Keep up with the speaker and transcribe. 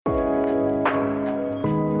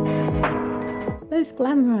Both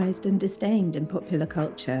glamorized and disdained in popular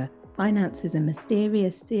culture, finance is a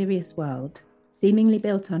mysterious, serious world, seemingly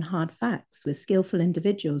built on hard facts with skillful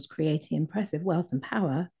individuals creating impressive wealth and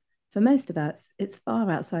power. For most of us, it's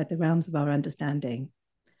far outside the realms of our understanding.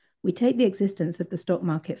 We take the existence of the stock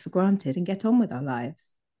market for granted and get on with our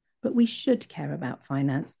lives. But we should care about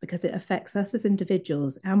finance because it affects us as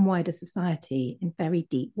individuals and wider society in very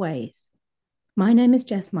deep ways. My name is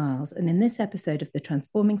Jess Miles, and in this episode of the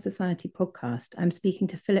Transforming Society podcast, I'm speaking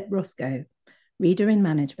to Philip Roscoe, reader in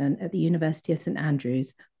management at the University of St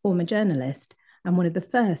Andrews, former journalist, and one of the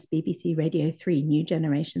first BBC Radio 3 New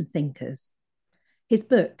Generation thinkers. His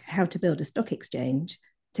book, How to Build a Stock Exchange,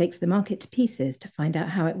 takes the market to pieces to find out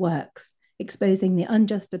how it works, exposing the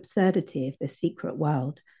unjust absurdity of this secret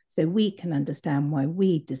world so we can understand why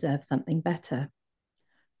we deserve something better.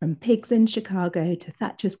 From pigs in Chicago to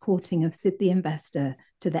Thatcher's courting of Sid the investor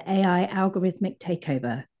to the AI algorithmic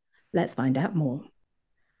takeover, let's find out more.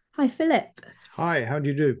 Hi, Philip. Hi, how do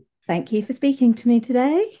you do? Thank you for speaking to me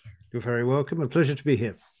today. You're very welcome. A pleasure to be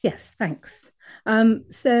here. Yes, thanks.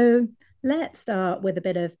 So let's start with a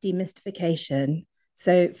bit of demystification.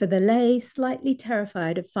 So for the lay, slightly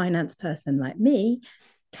terrified of finance person like me,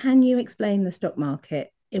 can you explain the stock market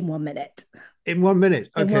in 1 minute? In 1 minute?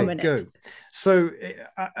 Okay, in 1 minute. Go. So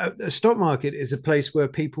the stock market is a place where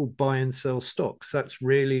people buy and sell stocks. That's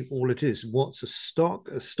really all it is. What's a stock?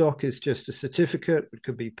 A stock is just a certificate. It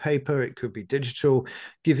could be paper, it could be digital,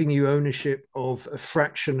 giving you ownership of a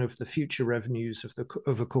fraction of the future revenues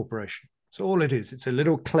of a corporation. So all it is, it's a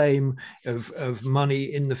little claim of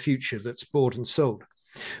money in the future that's bought and sold.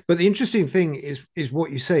 But the interesting thing is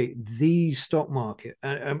what you say, the stock market.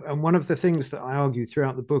 And one of the things that I argue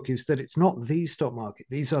throughout the book is that it's not the stock market.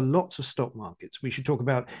 These are lots of stock markets. We should talk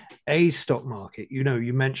about a stock market. You know,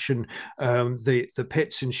 you mentioned the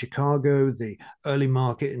pits in Chicago, the early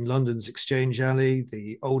market in London's Exchange Alley,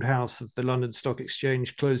 the old house of the London Stock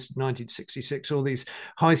Exchange closed in 1966, all these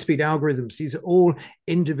high-speed algorithms. These are all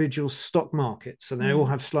individual stock markets, and they all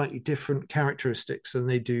have slightly different characteristics, and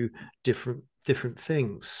they do different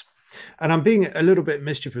things. And I'm being a little bit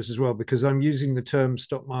mischievous as well, because I'm using the term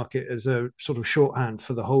stock market as a sort of shorthand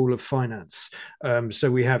for the whole of finance.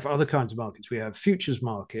 So we have other kinds of markets. We have futures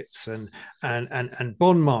markets and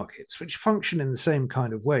bond markets, which function in the same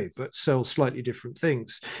kind of way, but sell slightly different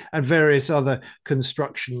things, and various other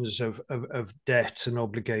constructions of debt and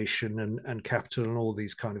obligation and capital and all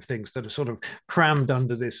these kind of things that are sort of crammed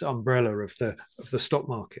under this umbrella of the stock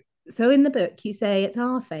market. So in the book, you say it's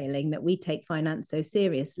our failing that we take finance so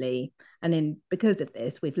seriously. And because of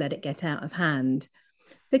this, we've let it get out of hand.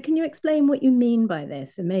 So can you explain what you mean by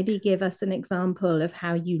this, and maybe give us an example of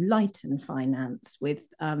how you lighten finance with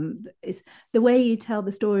the way you tell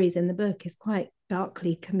the stories in the book is quite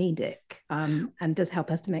darkly comedic, and does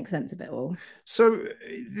help us to make sense of it all. So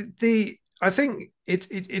I think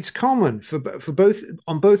it's common for both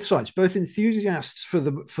on both sides, both enthusiasts for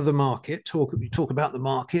the market we talk about the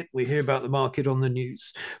market, we hear about the market on the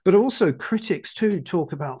news, but also critics too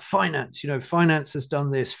talk about finance. You know, finance has done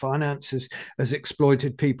this, finance has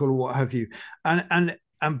exploited people, or what have you,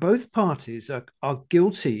 and both parties are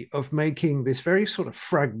guilty of making this very sort of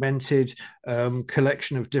fragmented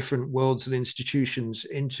collection of different worlds and institutions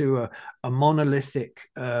into a monolithic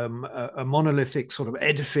sort of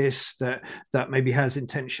edifice that maybe has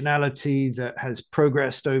intentionality, that has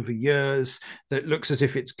progressed over years, that looks as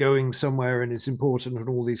if it's going somewhere and is important, and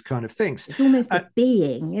all these kind of things. It's almost a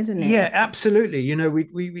being, isn't it? Yeah, absolutely. You know,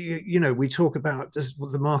 we talk about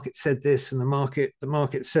the market said this and the market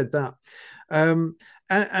said that.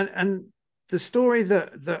 And the story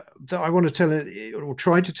that I want to tell, or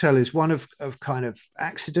try to tell, is one of kind of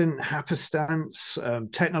accident, happenstance,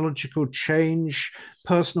 technological change,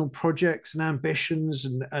 personal projects and ambitions,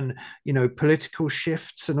 and you know, political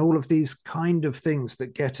shifts, and all of these kind of things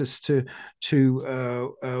that get us to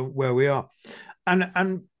where we are.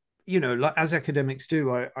 And you know, like as academics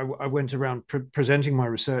do, I went around presenting my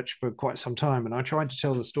research for quite some time, and I tried to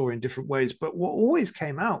tell the story in different ways. But what always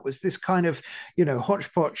came out was this kind of, you know,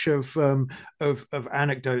 hodgepodge of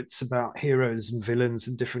anecdotes about heroes and villains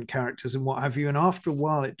and different characters and what have you. And after a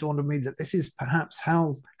while, it dawned on me that this is perhaps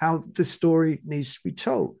how this story needs to be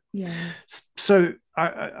told. Yeah. So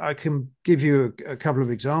I can give you a couple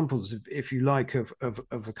of examples, if you like, of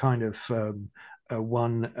a kind of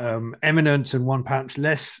one eminent and one perhaps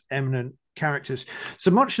less eminent characters.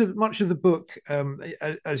 So much of the book,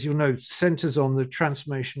 as you'll know, centers on the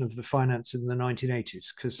transformation of the finance in the 1980s,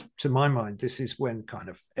 because to my mind, this is when kind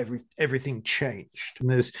of everything changed. And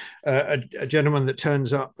there's a gentleman that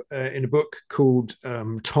turns up in a book called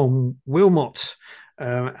Tom Wilmot,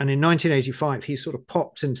 And in 1985, he sort of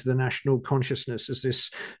popped into the national consciousness as this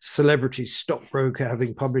celebrity stockbroker,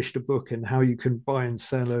 having published a book on how you can buy and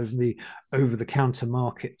sell over the counter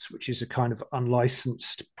markets, which is a kind of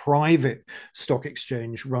unlicensed private stock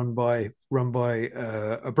exchange run by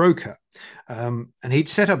a broker. And he'd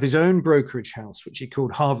set up his own brokerage house, which he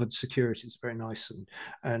called Harvard Securities, very nice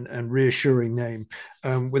and reassuring name,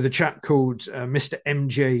 with a chap called Mr.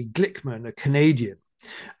 M.J. Glickman, a Canadian.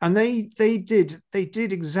 And they did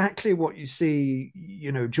exactly what you see,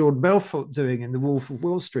 Jordan Belfort doing in The Wolf of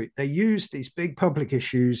Wall Street. They used these big public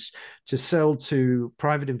issues to sell to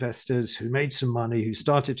private investors who made some money, who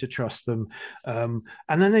started to trust them, and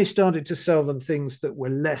then they started to sell them things that were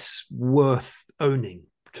less worth owning,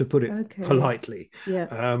 to put it politely. Yeah.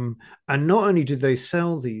 And not only did they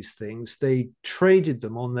sell these things, they traded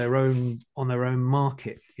them on their own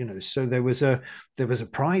market. So there was a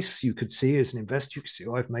price you could see as an investor. You could see,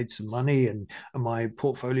 oh, I've made some money and my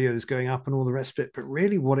portfolio is going up and all the rest of it. But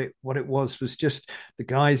really, what it was just the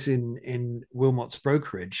guys in Wilmot's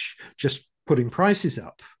brokerage just putting prices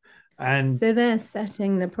up. And so they're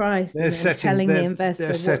setting the price and telling the investor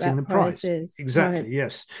what that price is. Exactly, right.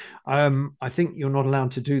 Yes. I think you're not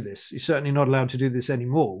allowed to do this. You're certainly not allowed to do this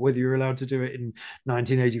anymore. Whether you're allowed to do it in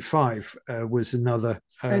 1985 was another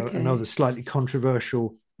slightly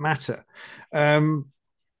controversial matter.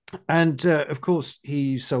 And of course,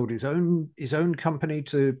 he sold his own company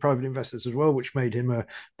to private investors as well, which made him a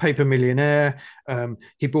paper millionaire.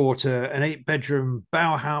 He bought an 8-bedroom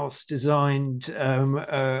Bauhaus designed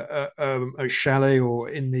a chalet, or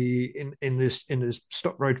in this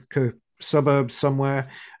stockbroker suburbs somewhere.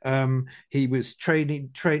 He was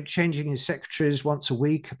changing his secretaries once a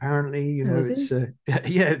week, apparently.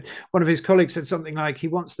 One of his colleagues said something like he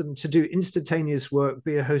wants them to do instantaneous work,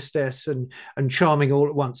 be a hostess and charming all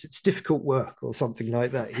at once. It's difficult work, or something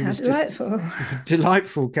like that. He was delightful. Just a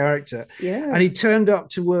delightful character. Yeah. And he turned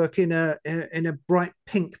up to work in a bright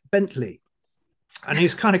pink Bentley. And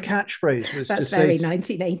his kind of catchphrase was to say,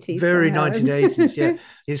 1980s. Very 1980s, yeah.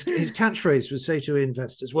 His catchphrase was say to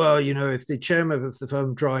investors, well, if the chairman of the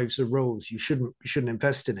firm drives a Rolls, you shouldn't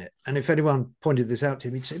invest in it. And if anyone pointed this out to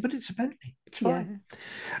him, he'd say, but it's a Bentley, it's fine. Yeah.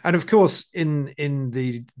 And of course, in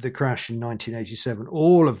the crash in 1987,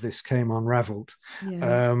 all of this came unraveled.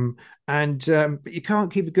 Yeah. But you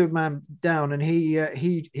can't keep a good man down. And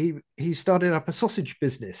he started up a sausage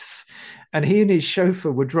business, and he and his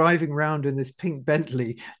chauffeur were driving around in this pink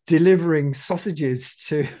Bentley, delivering sausages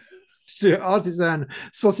to artisan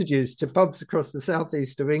sausages to pubs across the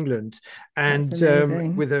southeast of England, and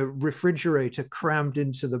with a refrigerator crammed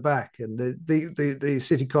into the back. And the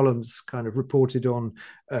city columns kind of reported on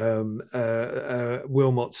Wilmot's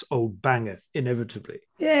old banger, inevitably.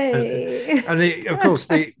 Yay! Of course,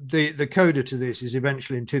 the coda to this is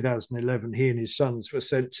eventually in 2011, he and his sons were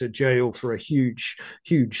sent to jail for a huge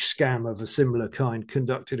scam of a similar kind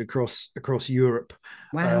conducted across Europe.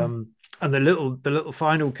 Wow. And the little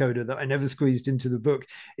final coda that I never squeezed into the book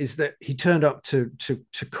is that he turned up to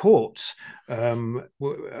court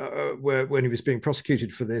when he was being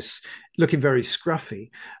prosecuted for this, looking very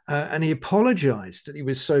scruffy, and he apologized that he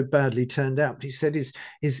was so badly turned out. He said his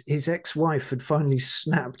ex-wife had finally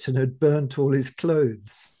snapped and had burnt all his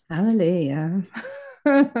clothes. Hallelujah.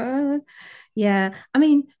 Yeah, I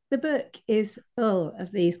mean, the book is full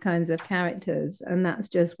of these kinds of characters, and that's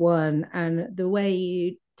just one. And the way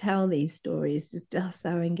you tell these stories is just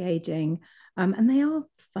so engaging, and they are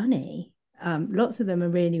funny. Lots of them are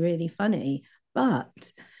really, really funny,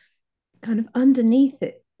 but kind of underneath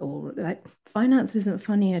it all, like, finance isn't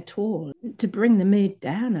funny at all. To bring the mood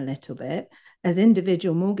down a little bit, as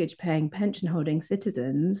individual mortgage paying, pension holding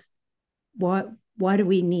citizens, why do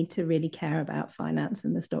we need to really care about finance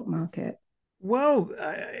and the stock market? Well,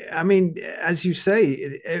 I mean, as you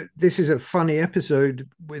say, this is a funny episode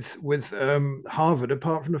with Harvard,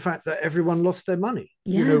 apart from the fact that everyone lost their money,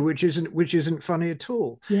 which isn't funny at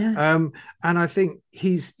all. Yeah. And I think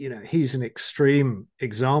he's an extreme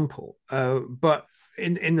example. But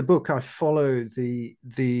in the book, I follow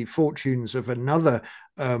the fortunes of another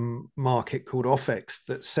market called Offex,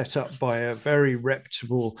 that's set up by a very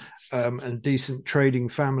reputable and decent trading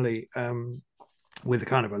family, with a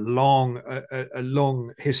kind of a long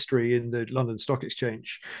history in the London Stock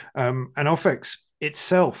Exchange. And Offex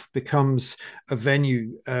itself becomes a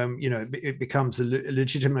venue, it becomes a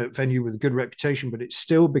legitimate venue with a good reputation, but it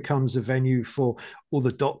still becomes a venue for all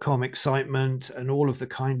the dot-com excitement and all of the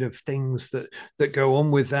kind of things that go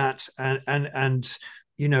on with that. And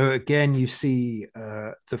again, you see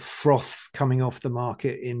the froth coming off the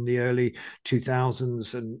market in the early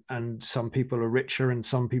 2000s, and some people are richer and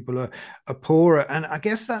some people are poorer. And I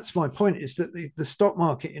guess that's my point, is that the stock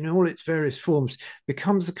market in all its various forms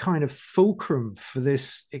becomes a kind of fulcrum for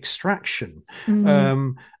this extraction. Mm,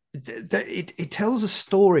 Um, it tells a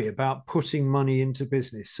story about putting money into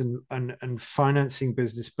business and financing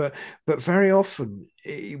business, but very often,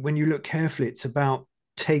 when you look carefully, it's about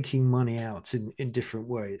taking money out in different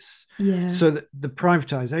ways. yeah, So that the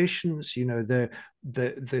privatizations,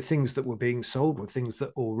 the things that were being sold were things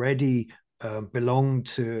that already belonged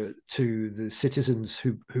to the citizens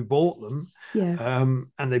who bought them, yeah,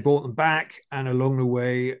 and they bought them back. And along the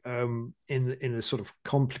way, in a sort of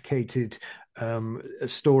complicated a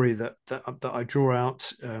story that I draw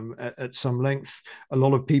out at some length, a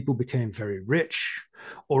lot of people became very rich.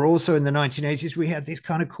 Or also in the 1980s, we had these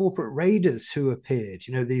kind of corporate raiders who appeared,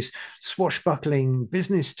 these swashbuckling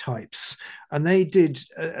business types. And they did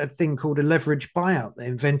a thing called a leverage buyout. They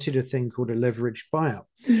invented a thing called a leverage buyout.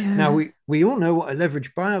 Now, yeah, we all know what a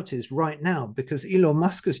leverage buyout is right now, because Elon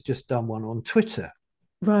Musk has just done one on Twitter.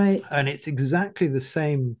 right, And it's exactly the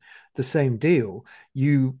same deal.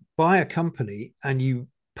 You buy a company and you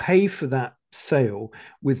pay for that sale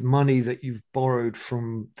with money that you've borrowed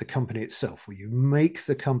from the company itself, or you make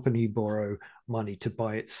the company borrow money to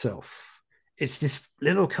buy itself. It's this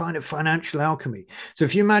little kind of financial alchemy. So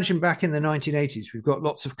if you imagine back in the 1980s, we've got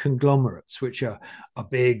lots of conglomerates, which are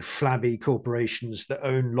big, flabby corporations that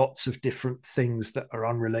own lots of different things that are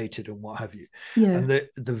unrelated and what have you. yeah, And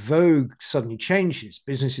the vogue suddenly changes.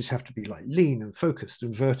 Businesses have to be like lean and focused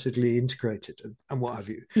and vertically integrated and what have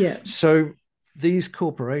you. yeah, So these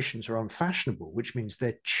corporations are unfashionable, which means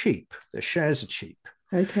they're cheap. Their shares are cheap,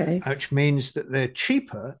 okay, which means that they're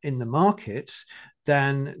cheaper in the market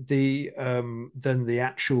than the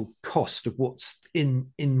actual cost of what's in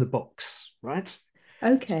the box, right?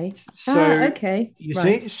 okay, So okay, you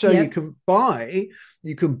right, see, so you yep, can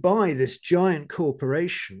buy this giant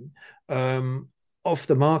corporation um, off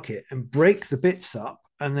the market and break the bits up,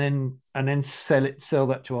 and then sell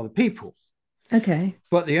that to other people. okay,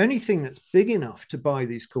 But the only thing that's big enough to buy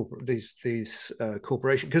these corporations,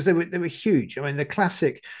 because they were huge. I mean, the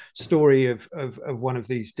classic story of one of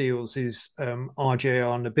these deals is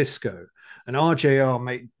RJR Nabisco, and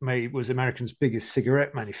RJR was America's biggest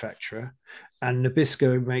cigarette manufacturer, and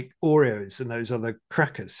Nabisco make Oreos and those other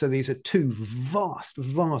crackers. So these are two vast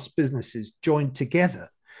businesses joined together.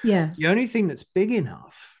 yeah, The only thing that's big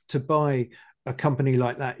enough to buy a company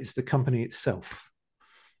like that is the company itself.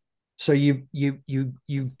 So you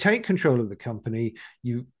take control of the company.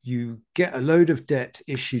 You get a load of debt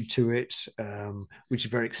issued to it, which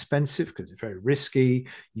is very expensive because it's very risky.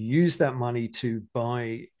 You use that money to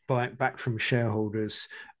buy it back from shareholders,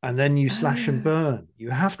 and then you slash and oh, burn. You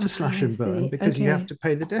have to slash I and burn see, because you have okay, to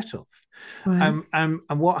pay the debt off. right,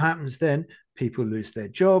 And what happens then? People lose their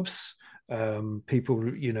jobs. People,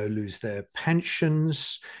 lose their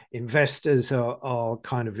pensions. Investors are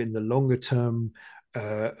kind of in the longer term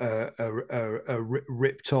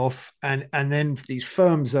ripped off, and then these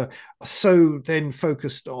firms are so then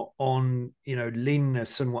focused on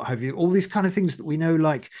leanness and what have you, all these kind of things that we know,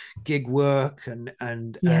 like gig work and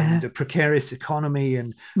yeah, the precarious economy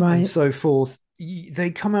and right, so forth. They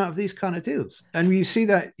come out of these kind of deals, and you see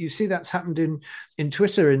that's happened in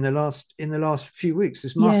Twitter in the last few weeks.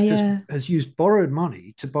 This yeah, Musk has yeah, has used borrowed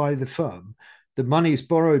money to buy the firm. The money is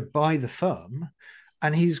borrowed by the firm,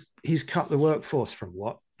 and he's cut the workforce from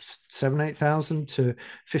what, 7,000 to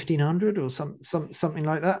 1,500 or something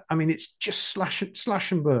like that. I mean, it's just slash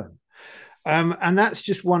and burn. And that's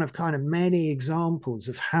just one of kind of many examples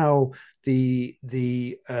of how the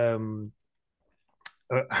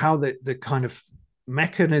kind of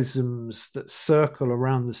mechanisms that circle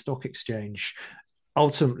around the stock exchange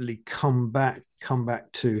ultimately come back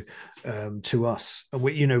to us. And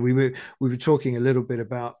we were talking a little bit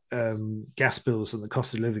about gas bills and the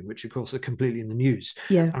cost of living, which of course are completely in the news.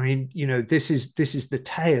 yeah, I mean, this is the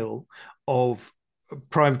tale of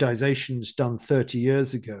privatizations done 30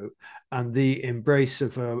 years ago, and the embrace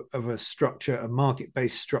of a structure, a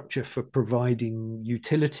market-based structure for providing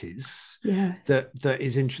utilities yeah, that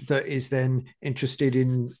is then interested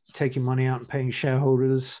in taking money out and paying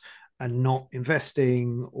shareholders, and not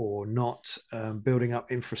investing or not building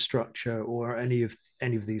up infrastructure or any of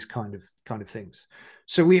these kind of things.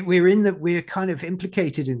 So we're kind of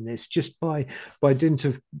implicated in this just by dint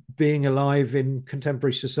of being alive in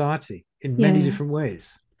contemporary society in many yeah. different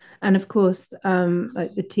ways. And of course,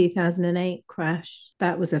 like the 2008 crash,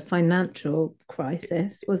 that was a financial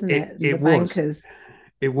crisis, wasn't It it? And the it was bankers'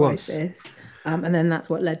 it was crisis. And then that's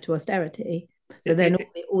what led to austerity. So then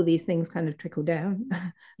it, all these things kind of trickle down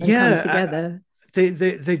and come yeah, together.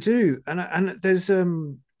 they do, and there's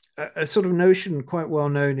a sort of notion quite well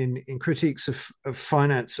known in critiques of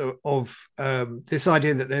finance of this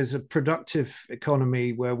idea that there's a productive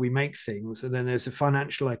economy where we make things, and then there's a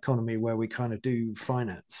financial economy where we kind of do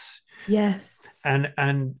finance. Yes.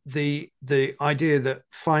 And the idea that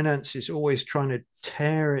finance is always trying to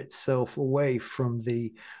tear itself away from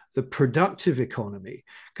the productive economy,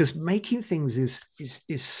 because making things is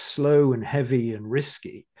slow and heavy and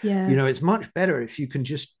risky. Yeah. It's much better if you can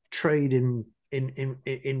just trade in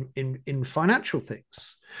financial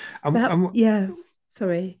things. Yeah,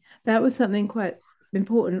 sorry. That was something quite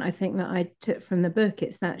important, I think, that I took from the book.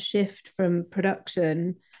 It's that shift from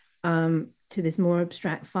production to this more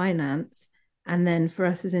abstract finance. And then for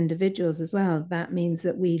us as individuals as well, that means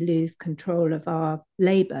that we lose control of our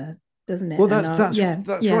labor, doesn't it? Well, And that's our, that's yeah,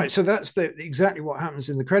 that's yeah, right. So that's exactly what happens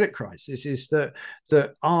in the credit crisis, is that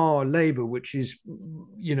our labour, which is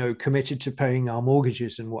committed to paying our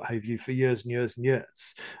mortgages and what have you for years and years and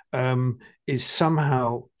years, is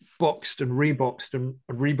somehow boxed and reboxed and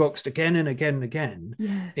reboxed again and again and again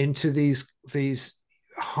yes, into these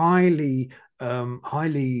highly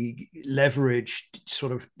highly leveraged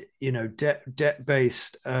sort of debt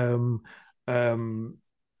based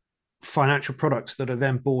financial products that are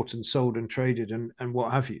then bought and sold and traded and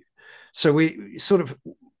what have you. So we sort of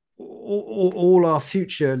all our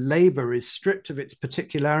future labor is stripped of its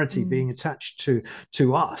particularity, mm, being attached to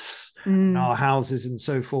us and mm, our houses and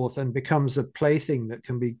so forth, and becomes a plaything that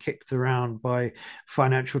can be kicked around by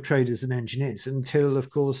financial traders and engineers until,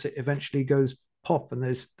 of course, it eventually goes pop and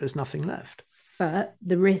there's nothing left. but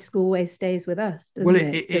the risk always stays with us, Well,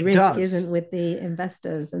 doesn't it? The it risk does. isn't with the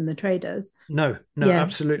investors and the traders. No, no, Yeah,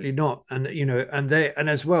 absolutely not. And and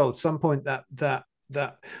as well, at some point that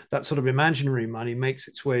sort of imaginary money makes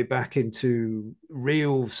its way back into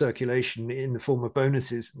real circulation in the form of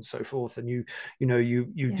bonuses and so forth. And yeah,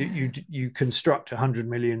 you construct $100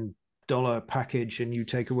 million package, and you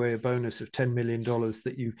take away a bonus of $10 million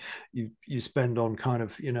that you spend on kind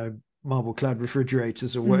of marble clad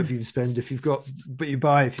refrigerators or mm, whatever you spend if you've got, but you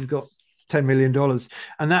buy if you've got $10 million.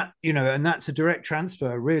 And that's a direct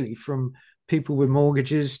transfer really from people with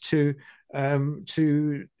mortgages to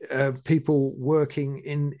people working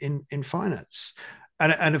in finance,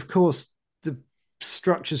 and of course the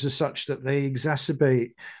structures are such that they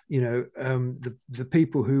exacerbate the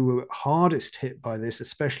people who were hardest hit by this,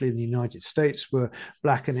 especially in the United States, were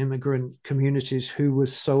Black and immigrant communities who were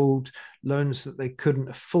sold loans that they couldn't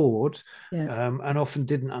afford, yeah, and often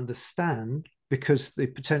didn't understand, because the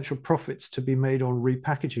potential profits to be made on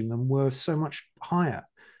repackaging them were so much higher.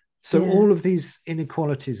 So yeah. all of these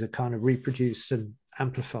inequalities are kind of reproduced and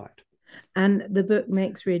amplified. And the book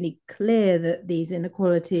makes really clear that these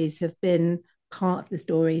inequalities have been part of the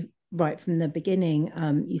story right from the beginning.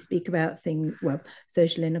 You speak about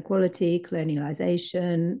social inequality,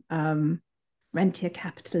 colonialization, rentier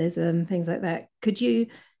capitalism, things like that. Could you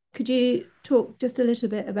talk just a little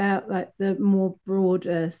bit about like the more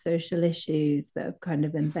broader social issues that have kind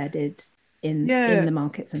of embedded in Yeah, the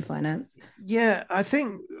markets and finance? yeah. I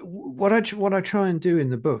think what I try and do in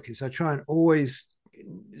the book is I try and always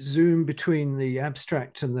zoom between the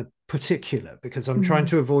abstract and the particular, because I'm trying Mm,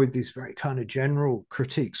 to avoid these very kind of general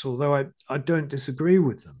critiques, although I don't disagree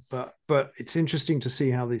with them, but it's interesting to see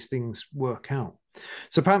how these things work out.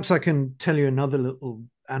 So perhaps I can tell you another little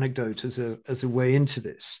anecdote as a way into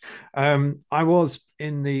this. I was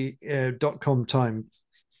in the dot-com time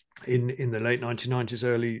in the late 1990s,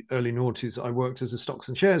 early noughties. I worked as a stocks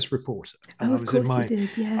and shares reporter, and oh, of course you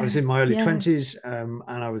did. I was Yeah. in my early Yeah. 20s, and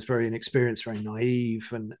I was very inexperienced, very naive,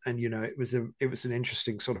 and it was an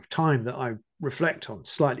interesting sort of time that I reflect on,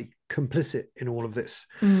 slightly complicit in all of this.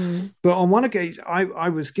 Mm, But on one occasion, I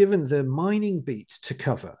was given the mining beat to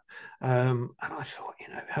cover, and I thought,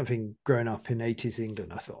 having grown up in 80s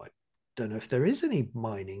England, I thought, I don't know if there is any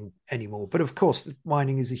mining anymore. But of course,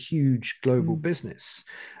 mining is a huge global mm, business,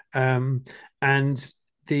 and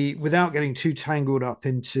without getting too tangled up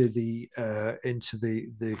into the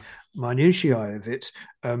minutiae of it,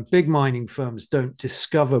 big mining firms don't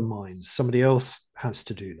discover mines. Somebody else has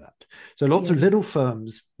to do that. So lots of yeah. little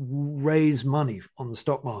firms raise money on the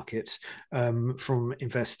stock market from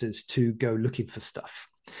investors to go looking for stuff.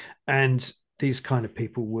 And these kind of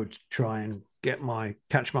people would try and catch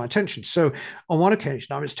my attention. So on one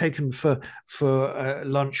occasion, I was taken for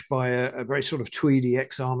lunch by a very sort of tweedy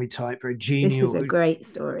ex-army type, very This is genial, a great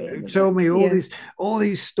story in who the told book. me Yeah. all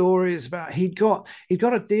these stories about he'd got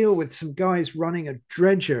a deal with some guys running a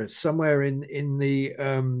dredger somewhere in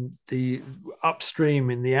the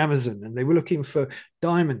upstream in the Amazon, and they were looking for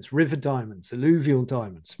diamonds, river diamonds, alluvial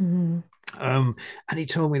diamonds. Mm. And he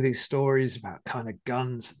told me these stories about kind of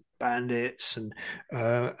guns, bandits,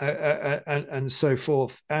 and so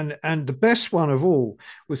forth. And the best one of all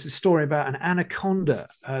was the story about an anaconda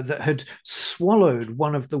that had swallowed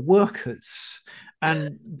one of the workers.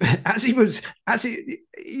 And as he, I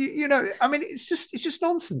mean, it's just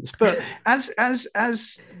nonsense. But as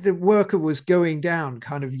the worker was going down,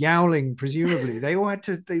 kind of yowling, presumably, they had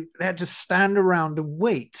to stand around and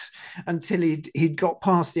wait until he'd got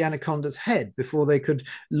past the anaconda's head before they could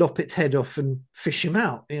lop its head off and fish him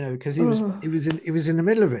out, because Oh, he was in the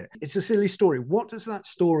middle of it. It's a silly story. What does that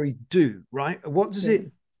story do, right? yeah. What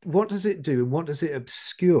does it do, and what does it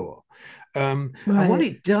obscure? And what Right.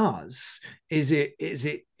 it does is it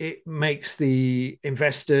makes the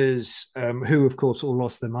investors, who of course all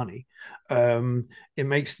lost their money, it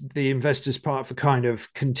makes the investors part of a kind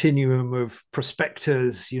of continuum of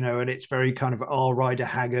prospectors, and it's very kind of R. Rider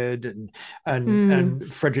Haggard Mm. and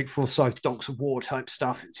Frederick Forsyth Dogs of War type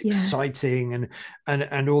stuff. It's Yes. exciting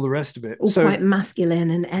and all the rest of it. All So quite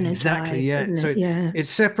masculine and exactly, energized, yeah. isn't So it? Yeah. it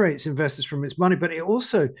separates investors from its money, but it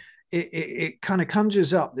also it kind of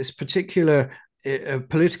conjures up this particular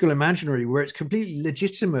political imaginary where it's completely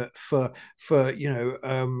legitimate for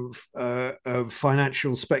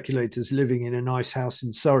financial speculators living in a nice house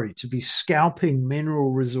in Surrey to be scalping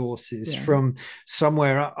mineral resources Yeah. from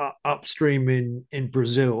somewhere upstream in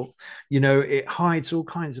Brazil. It hides all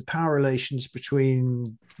kinds of power relations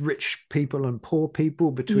between rich people and poor people,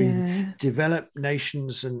 between Yeah. developed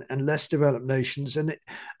nations and less developed nations,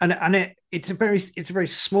 it's a very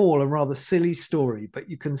small and rather silly story, but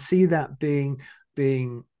you can see that being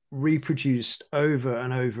reproduced over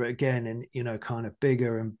and over again in kind of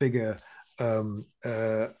bigger and bigger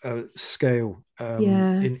scale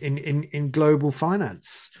Yeah. in global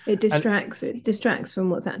finance, and It distracts from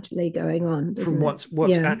what's actually going on, from doesn't it?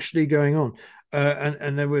 what's Yeah. actually going on.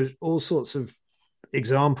 And there were all sorts of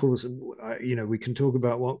examples. We can talk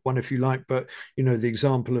about one if you like, but the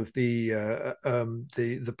example of the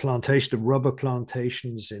plantation of rubber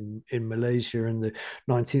plantations in Malaysia in the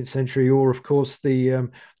 19th century, or of course the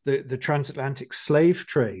transatlantic slave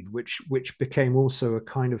trade, which became also a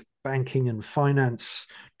kind of banking and finance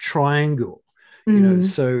triangle. Mm.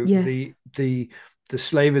 So Yes. the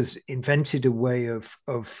slavers invented a way of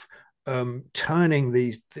turning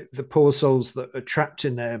the poor souls that are trapped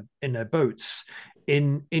in their boats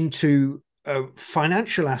into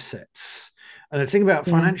financial assets. And the thing about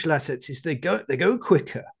Yeah. financial assets is they go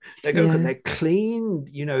quicker, Yeah. they're clean,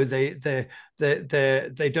 they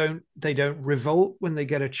don't revolt when they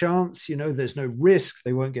get a chance, there's no risk,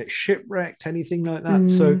 they won't get shipwrecked, anything like that.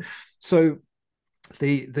 So Mm. so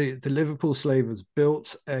the Liverpool slavers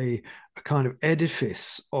built a kind of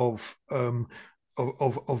edifice of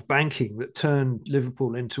banking that turned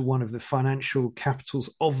Liverpool into one of the financial capitals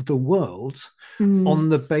of the world Mm. on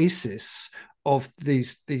the basis of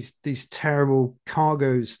these terrible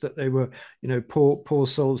cargoes that they were, poor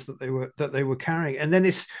souls that they were carrying. And then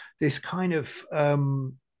this kind of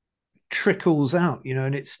trickles out,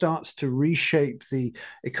 and it starts to reshape the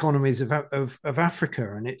economies of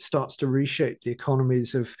Africa, and it starts to reshape the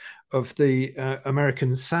economies of the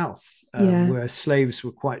American South, Yeah. where slaves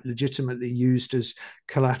were quite legitimately used as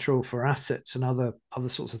collateral for assets and other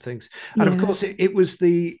sorts of things. And of Yeah. course,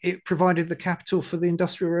 it provided the capital for the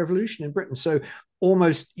Industrial Revolution in Britain. So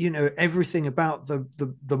almost everything about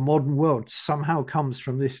the modern world somehow comes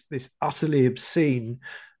from this utterly obscene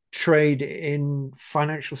trade in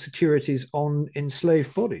financial securities on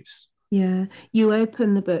enslaved bodies. Yeah. You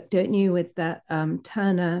open the book, don't you, with that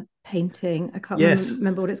Turner painting. I can't Yes,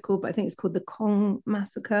 remember what it's called, but I think it's called the Kong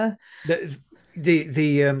Massacre. the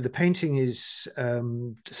the painting is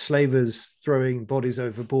slavers throwing bodies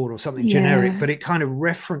overboard or something generic, Yeah. but it kind of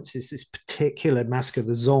references this particular massacre,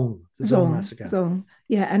 the Zong massacre. Zong.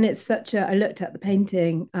 Yeah, and it's such a. I looked at the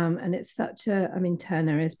painting, and it's such a. I mean,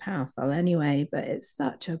 Turner is powerful anyway, but it's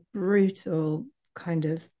such a brutal kind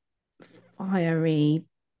of fiery,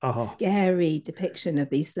 Uh-huh. scary depiction of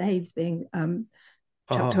these slaves being chucked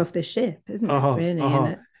Uh-huh. off the ship, isn't it? Uh-huh. Really, in Uh-huh.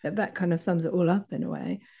 it. That kind of sums it all up in a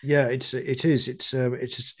way. Yeah, it's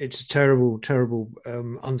a terrible,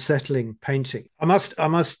 unsettling painting. I must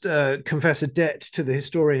confess a debt to the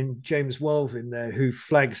historian James Walvin there, who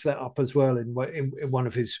flags that up as well in one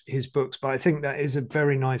of his books. But I think that is a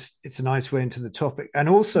very nice. It's a nice way into the topic, and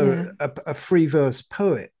also Yeah. a free verse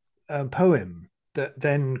poem that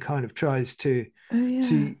then kind of tries Oh yeah.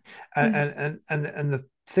 to Yeah. and the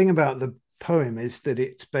thing about the poem is that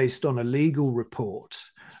it's based on a legal report.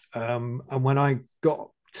 And when I got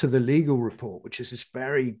to the legal report, which is this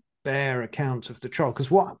very bare account of the trial,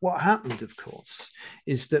 because what happened, of course,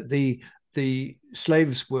 is that the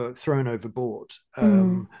slaves were thrown overboard,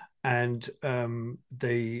 Mm, and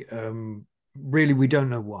they really, we don't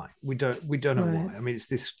know why. We don't know right. why. I mean, it's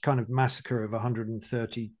this kind of massacre of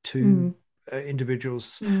 132 Mm,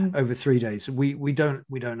 individuals mm, over 3 days. We don't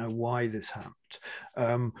know why this happened.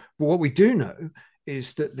 But what we do know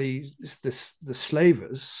is that the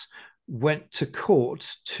slavers went to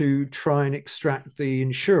court to try and extract the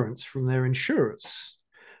insurance from their insurers.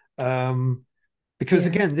 Um, because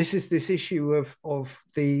yeah. again, this is this issue of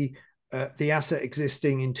the asset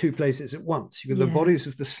existing in two places at once. You've got the Yeah. bodies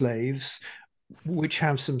of the slaves, which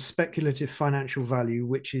have some speculative financial value,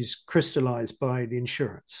 which is crystallized by the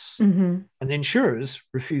insurance. Hmm. And the insurers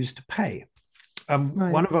refuse to pay. One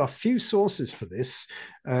Right. of our few sources for this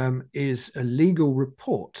is a legal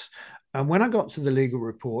report. And when I got to the legal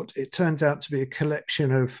report, it turned out to be a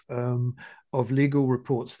collection of legal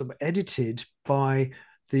reports that were edited by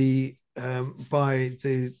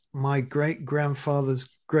my great grandfather's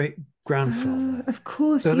great grandfather. Of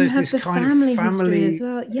course, So you there's have this the kind of family history as family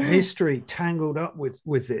well. Yes. history tangled up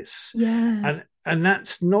with this, Yeah. and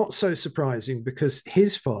that's not so surprising because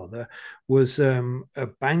his father was a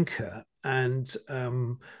banker and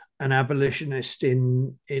an abolitionist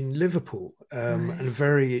in Liverpool, and a Right.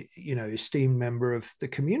 very esteemed member of the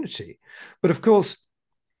community. But of course,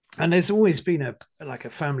 and there's always been a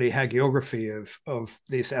family hagiography of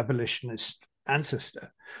this abolitionist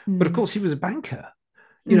ancestor. But of Mm, course, he was a banker.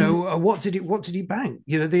 mm, What did he bank?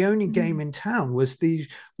 The only game mm. in town were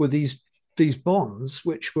these bonds,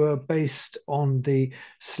 which were based on the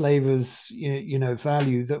slavers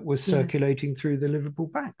value that was Yeah. circulating through the Liverpool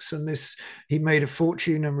banks. And this, he made a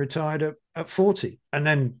fortune and retired at 40, and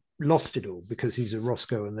then lost it all because he's a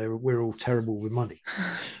Roscoe and we're all terrible with money.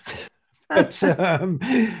 But I You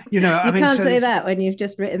mean, can't so say it's that when you've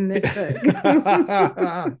just written this book.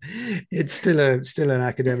 it's still an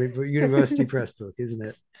academic book, university press book, isn't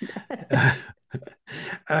it?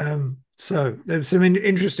 So there's some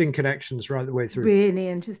interesting connections right the way through. Really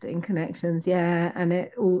interesting connections, yeah, and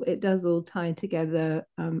it does all tie together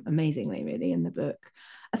amazingly, really, in the book.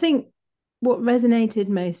 I think what resonated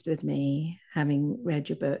most with me, having read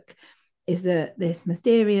your book, is that this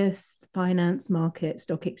mysterious finance market,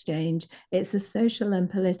 stock exchange, it's a social and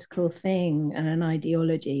political thing and an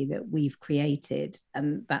ideology that we've created,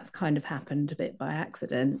 and that's kind of happened a bit by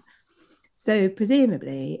accident. So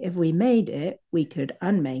presumably, if we made it, we could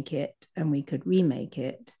unmake it and we could remake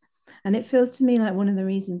it. And it feels to me like one of the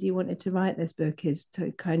reasons you wanted to write this book is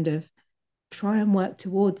to kind of try and work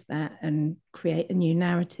towards that and create a new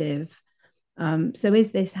narrative. So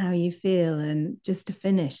is this how you feel? And just to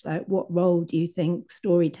finish, like what role do you think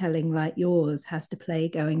storytelling like yours has to play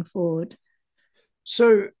going forward?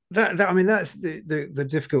 So that I mean, that's the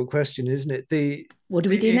difficult question, isn't it? What do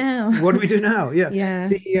we do now? What do we do now? Yeah, Yeah,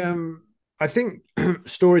 the I think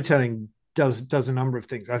storytelling does a number of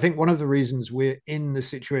things. I think one of the reasons we're in the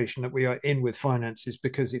situation that we are in with finance is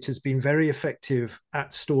because it has been very effective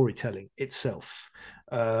at storytelling itself.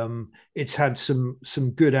 It's had some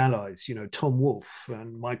good allies, Tom Wolfe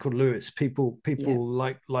and Michael Lewis, yeah, people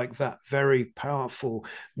like that, very powerful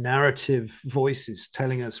narrative voices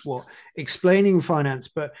telling us explaining finance,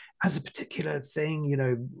 but as a particular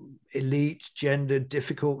thing, elite, gendered,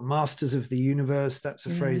 difficult, masters of the universe. That's a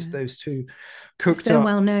phrase yeah. those two It's cooked so up.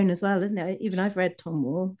 well known as well, isn't it? Even I've read Tom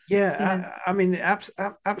Wolfe. Yeah. I mean,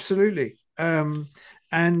 absolutely. And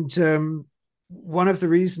one of the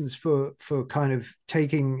reasons for kind of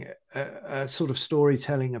taking a sort of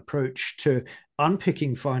storytelling approach to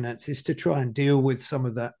unpicking finance is to try and deal with some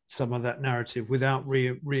of that narrative without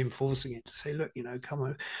reinforcing it. To say, look, come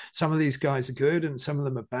on, some of these guys are good, and some of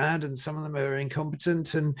them are bad, and some of them are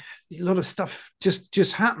incompetent, and a lot of stuff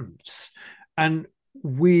just happens, and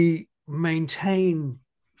we maintain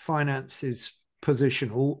finances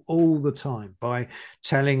position all the time by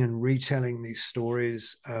telling and retelling these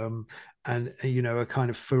stories, and a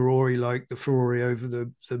kind of furore like the furore over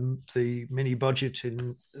the mini budget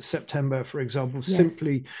in September, for example, Yes,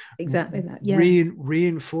 simply exactly that. Yeah.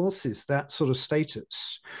 reinforces that sort of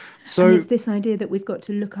status. And So it's this idea that we've got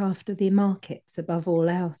to look after the markets above all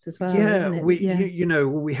else as well, yeah, isn't it? Yeah.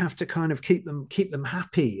 we have to kind of keep them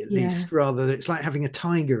happy at Yeah. least, rather than it's like having a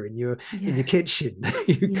tiger in your Yeah. kitchen.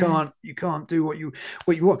 you Yeah. can't do what you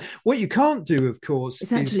want. What you can't do, of course,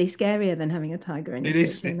 It's is actually scarier than having a tiger in your it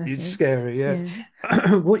kitchen, I is think. scary. Yeah. Yeah.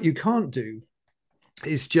 What you can't do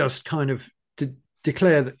is just kind of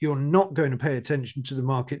declare that you're not going to pay attention to the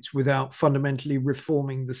markets without fundamentally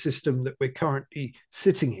reforming the system that we're currently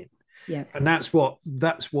sitting in. Yeah. And that's what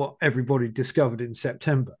everybody discovered in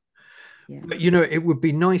September. Yeah. But it would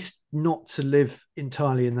be nice not to live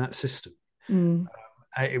entirely in that system. Mm.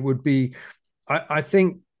 It would be, I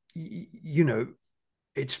think,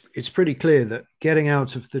 it's pretty clear that getting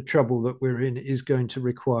out of the trouble that we're in is going to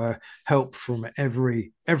require help from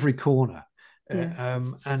every corner. Yeah.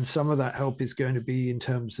 And some of that help is going to be in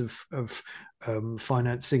terms of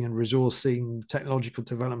financing and resourcing, technological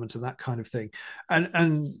development, and that kind of thing. And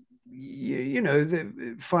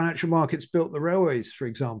the financial markets built the railways, for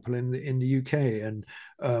example, in the UK, and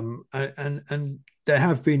there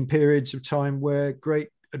have been periods of time where great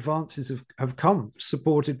advances have come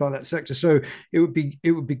supported by that sector. So it would be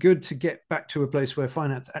good to get back to a place where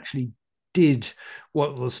finance actually did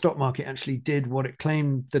what the stock market actually did, what it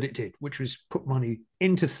claimed that it did, which was put money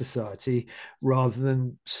into society rather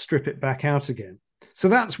than strip it back out again. So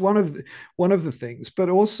that's one of the things, but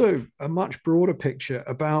also a much broader picture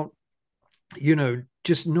about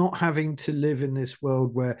just not having to live in this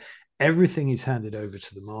world where everything is handed over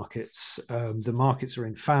to the markets. The markets are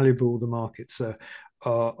infallible. The markets are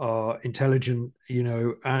intelligent,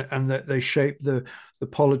 and that they shape the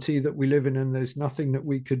polity that we live in, and there's nothing that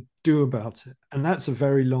we could do about it. And that's a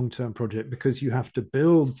very long-term project, because you have to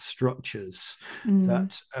build structures Mm.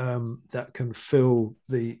 that can fill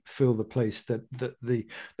the place that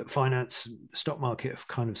finance, stock market have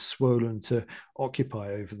kind of swollen to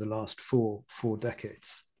occupy over the last four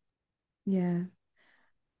decades. Yeah.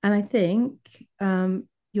 And I think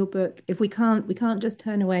your book, if we can't just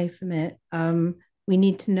turn away from it. We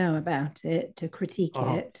need to know about it to critique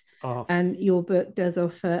Ah, it. ah, And your book does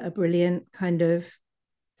offer a brilliant kind of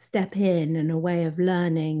step in and a way of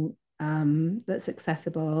learning that's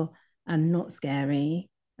accessible and not scary.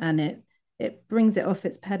 And it brings it off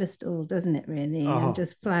its pedestal, doesn't it, really? And ah.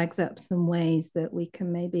 just flags up some ways that we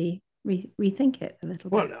can maybe rethink it a little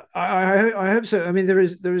Well, bit. I hope so. I mean, there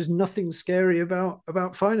is nothing scary about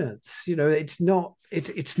finance. It's not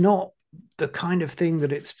the kind of thing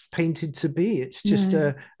that it's painted to be. It's just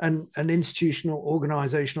No, an institutional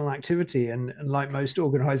organizational activity, and like most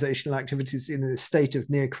organizational activities, in a state of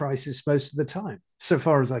near crisis most of the time, so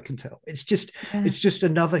far as I can tell. It's just yeah, it's just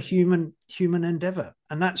another human endeavor,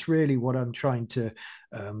 and that's really what I'm trying to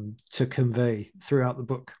convey throughout the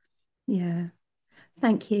book. yeah.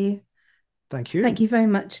 Thank you. Thank Thank you. you very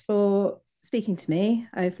much for speaking to me.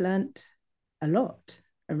 I've learnt a lot,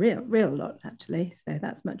 a real lot, actually. So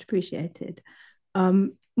that's much appreciated.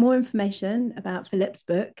 More information about Philip's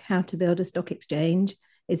book, How to Build a Stock Exchange,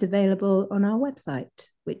 is available on our website,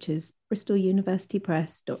 which is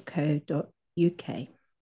bristoluniversitypress.co.uk.